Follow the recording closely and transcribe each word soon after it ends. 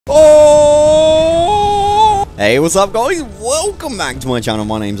Oh! Hey, what's up guys? Welcome back to my channel.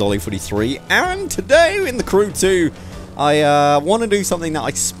 My name's Ollie43 and today in the Crew 2 I want to do something that I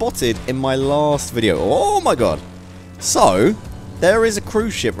spotted in my last video. Oh my god. So, there is a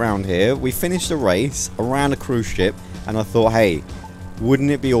cruise ship round here. We finished a race around a cruise ship and I thought, hey, wouldn't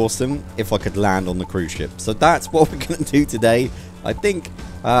it be awesome if I could land on the cruise ship? So that's what we're going to do today. I think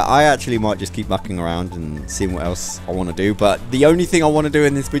I actually might just keep mucking around and seeing what else I want to do. But the only thing I want to do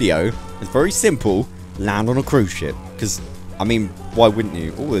in this video is very simple. Land on a cruise ship. Because, I mean, why wouldn't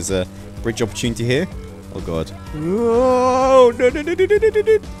you? Oh, there's a bridge opportunity here. Oh, God. Oh, no, no, no, no, no, no,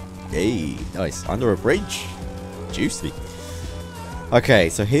 no. Hey, nice. Under a bridge. Juicy. Okay,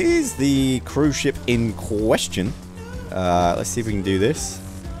 so here's the cruise ship in question. Let's see if we can do this.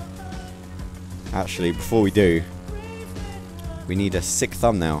 Actually, before we do, we need a sick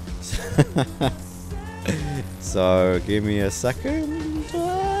thumbnail. So, give me a second.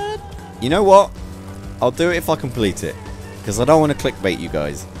 You know what? I'll do it if I complete it. Because I don't want to clickbait you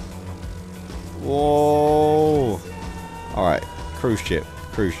guys. Whoa. Alright. Cruise ship.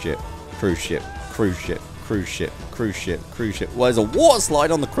 Cruise ship. Cruise ship. Cruise ship. Cruise ship. Cruise ship. Cruise ship. Well, there's a water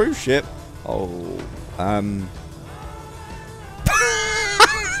slide on the cruise ship. Oh.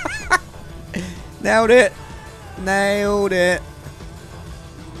 Nailed it. Nailed it.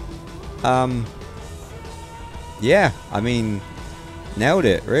 Yeah, I mean, nailed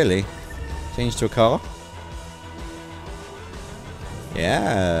it, really. Change to a car.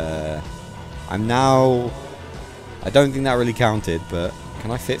 Yeah. I'm now... I don't think that really counted, but can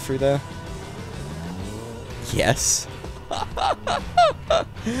I fit through there? Yes.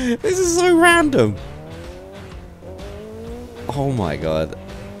 This is so random. Oh my god.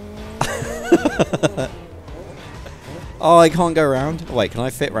 Oh, I can't go around. Oh, wait, can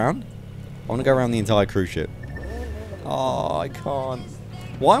I fit round? I want to go around the entire cruise ship. Oh, I can't.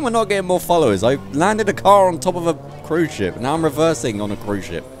 Why am I not getting more followers? I landed a car on top of a cruise ship. Now I'm reversing on a cruise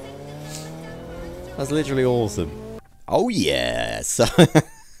ship. That's literally awesome. Oh, yeah. So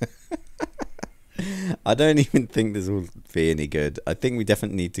I don't even think this will be any good. I think we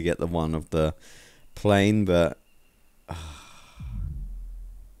definitely need to get the one of the plane, but...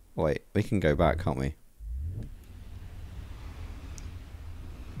 Wait, we can go back, can't we?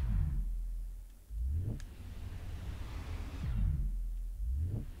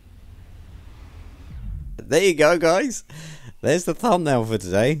 There you go, guys. There's the thumbnail for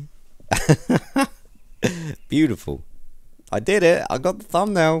today. Beautiful. I did it. I got the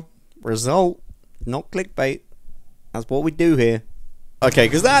thumbnail. Result. Not clickbait. That's what we do here. Okay,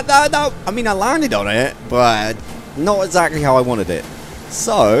 because that, I mean, I landed on it, but not exactly how I wanted it.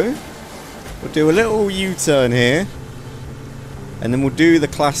 So, we'll do a little U-turn here. And then we'll do the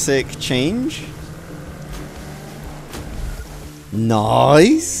classic change.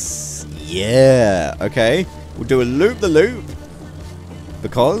 Nice. Yeah. Okay. We'll do a loop-the-loop.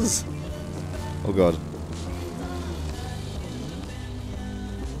 Because... Oh, God.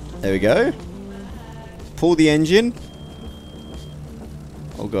 There we go. Pull the engine.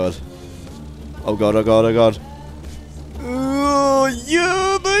 Oh, God. Oh, God, oh, God, oh, God. Oh,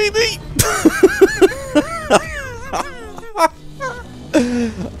 yeah, baby!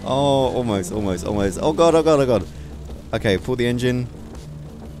 Oh, almost, almost, almost. Oh, God, oh, God, oh, God. Okay, pull the engine.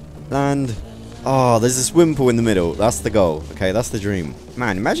 Land. Oh, there's a swim pool in the middle. That's the goal. Okay, that's the dream.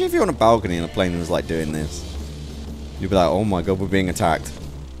 Man, imagine if you're on a balcony and a plane was like doing this. You'd be like, oh my god, we're being attacked.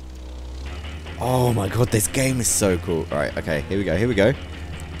 Oh my god, this game is so cool. Alright, okay, here we go, here we go.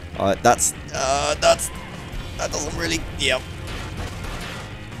 Alright, that doesn't really, yep.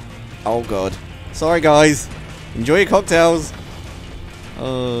 Oh god. Sorry guys. Enjoy your cocktails.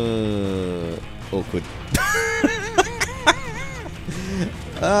 Awkward.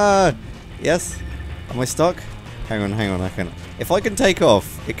 Yes. Am I stuck? Hang on, hang on, hang on. If I can take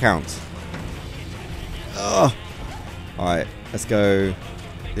off, it counts. Alright, let's go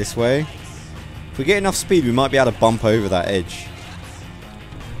this way. If we get enough speed, we might be able to bump over that edge.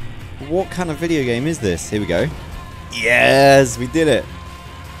 What kind of video game is this? Here we go. Yes, we did it.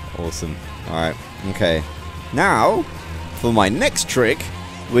 Awesome. Alright, okay. Now, for my next trick,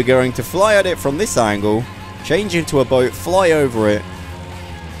 we're going to fly at it from this angle, change into a boat, fly over it,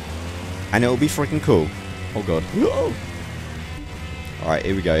 and it'll be freaking cool. Oh god. Alright,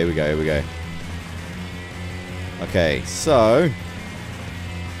 here we go, here we go, here we go. Okay, so...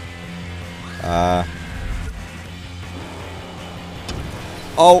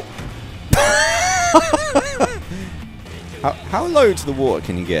 Oh! How low to the water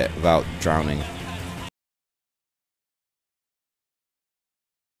can you get without drowning?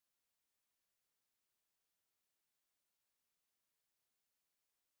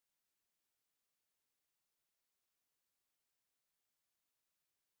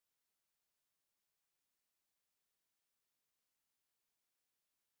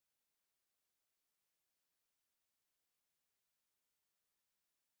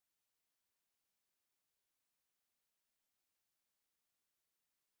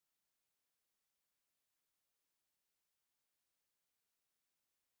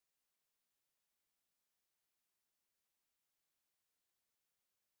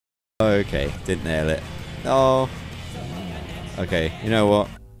 Okay, didn't nail it. Oh. Okay, you know what?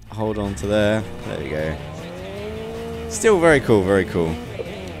 Hold on to there. There we go. Still very cool, very cool.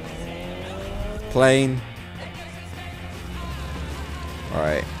 Plane.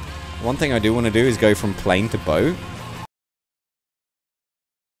 Alright. One thing I do want to do is go from plane to boat.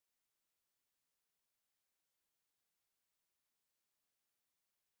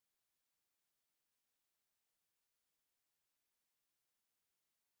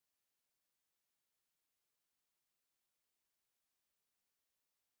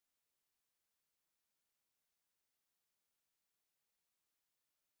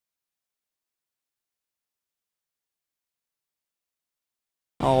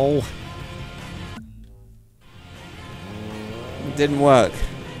 Oh. It didn't work.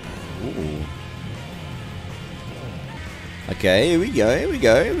 Ooh. Okay, here we go, here we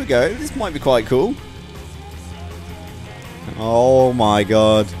go, here we go. This might be quite cool. Oh my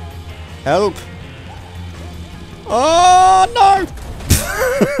god. Help! Oh no!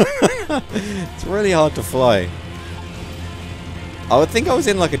 It's really hard to fly. I would think I was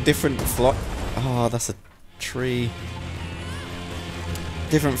in like a different fly. Oh, that's a tree.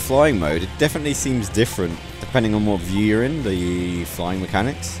 Different flying mode. It definitely seems different depending on what view you're in, the flying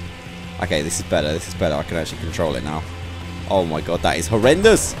mechanics. Okay, this is better. This is better. I can actually control it now. Oh my god, that is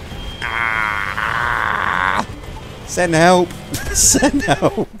horrendous. Ah! Send help. Send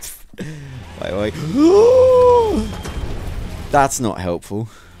help. Wait, wait. That's not helpful.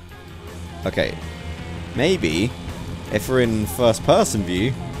 Okay. Maybe if we're in first person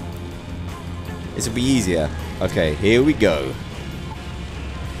view, this will be easier. Okay, here we go.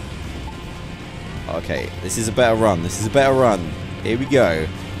 Okay, this is a better run. This is a better run. Here we go.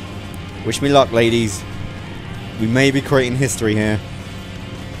 Wish me luck, ladies. We may be creating history here.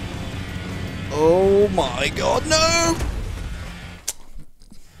 Oh my god, no!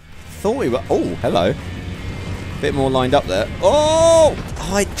 Thought we were... Oh, hello. Bit more lined up there. Oh!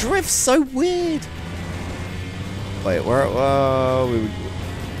 Oh, it drifts so weird. Wait, where... we would...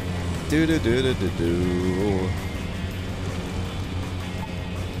 Do.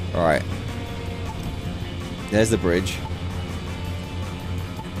 Alright. There's the bridge.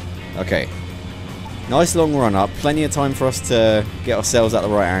 Okay. Nice long run up. Plenty of time for us to get ourselves at the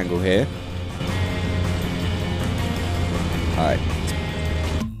right angle here. Alright.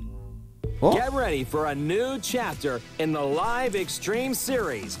 What? Get ready for a new chapter in the Live Extreme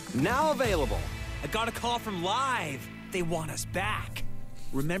series. Now available. I got a call from Live. They want us back.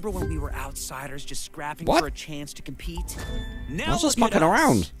 Remember when we were outsiders just scrapping for a chance to compete? Now I was just mucking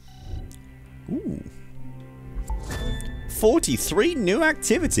around. Ooh. 43 new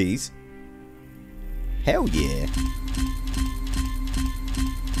activities? Hell yeah.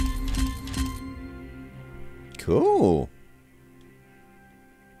 Cool.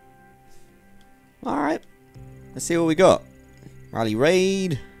 Alright. Let's see what we got. Rally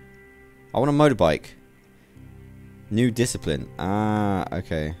raid. I want a motorbike. New discipline. Ah,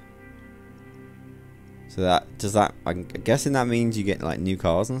 okay. So that, does that, I'm guessing that means you get like new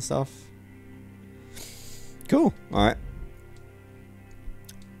cars and stuff? Cool. Alright.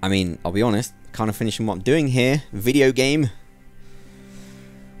 I mean, I'll be honest, kind of finishing what I'm doing here. Video game.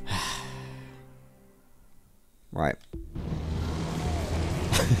 Right.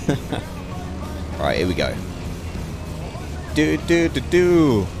 Right, here we go.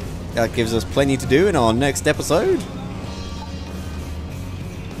 Do. That gives us plenty to do in our next episode.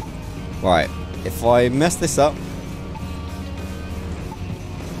 Right. If I mess this up,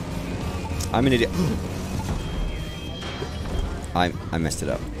 I'm an idiot. I messed it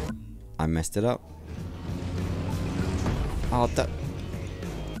up. I messed it up. Oh,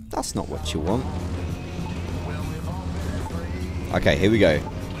 that's not what you want. Okay, here we go.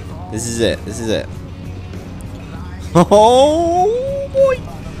 This is it. This is it. Oh boy!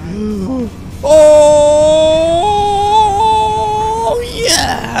 Oh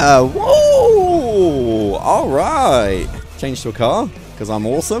yeah! Whoa! All right. Change to a car because I'm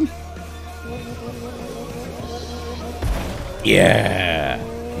awesome. Yeah!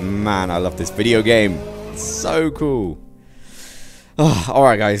 Man, I love this video game. It's so cool. Oh,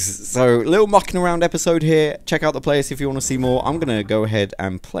 alright guys, so little mucking around episode here. Check out the playlist if you want to see more. I'm going to go ahead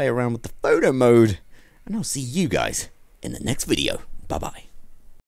and play around with the photo mode. And I'll see you guys in the next video. Bye bye.